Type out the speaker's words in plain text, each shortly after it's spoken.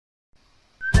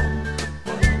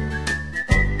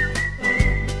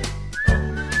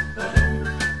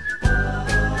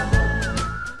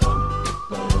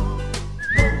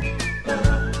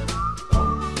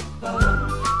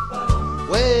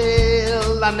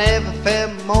I never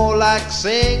felt more like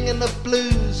singing the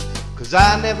blues, 'cause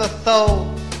I never thought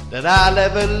that I'd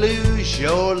ever lose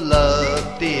your love,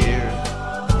 dear.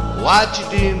 Why'd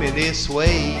you do me this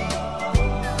way?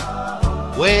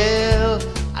 Well,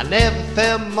 I never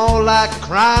felt more like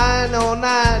crying all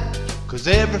night, 'cause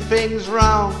everything's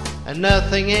wrong and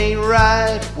nothing ain't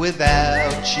right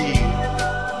without you.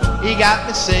 You got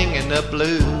me singing the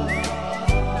blues.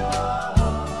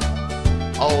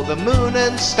 Oh, the moon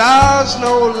and stars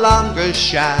no longer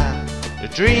shine. The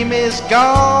dream is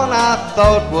gone I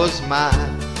thought was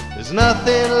mine. There's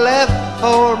nothing left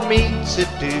for me to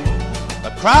do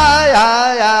but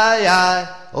cry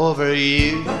over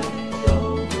you.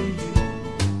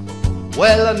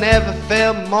 Well, I never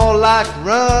felt more like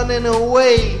running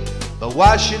away, but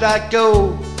why should I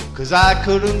go? 'Cause I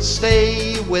couldn't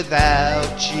stay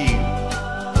without you.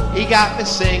 He got me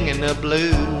singing the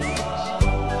blues.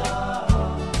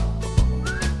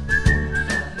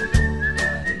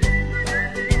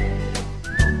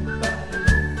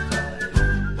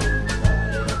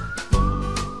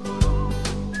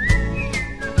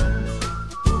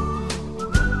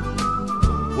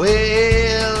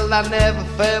 Well, I never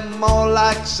felt more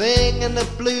like singing the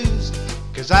blues,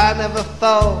 'cause I never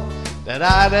thought that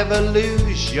I'd ever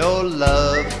lose your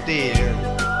love, dear.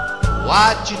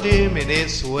 Why'd you do me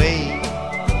this way?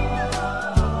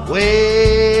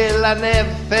 Well, I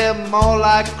never felt more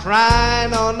like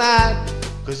crying all night,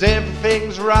 'cause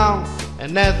everything's wrong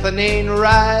and nothing ain't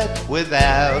right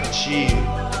without you.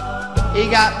 You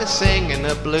got me singing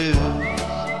the blues.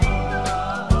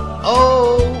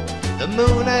 Oh, the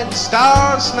moon and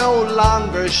stars no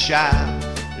longer shine.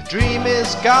 The dream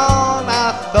is gone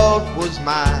I thought was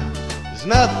mine. There's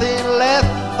nothing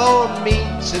left for me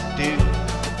to do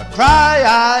but cry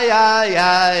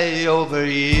over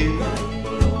you.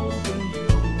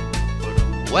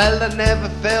 Well, I never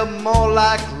felt more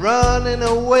like running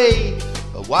away,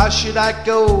 but why should I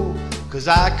go? 'Cause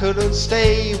I couldn't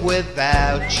stay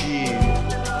without you.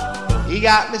 You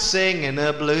got me singing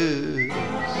the blues.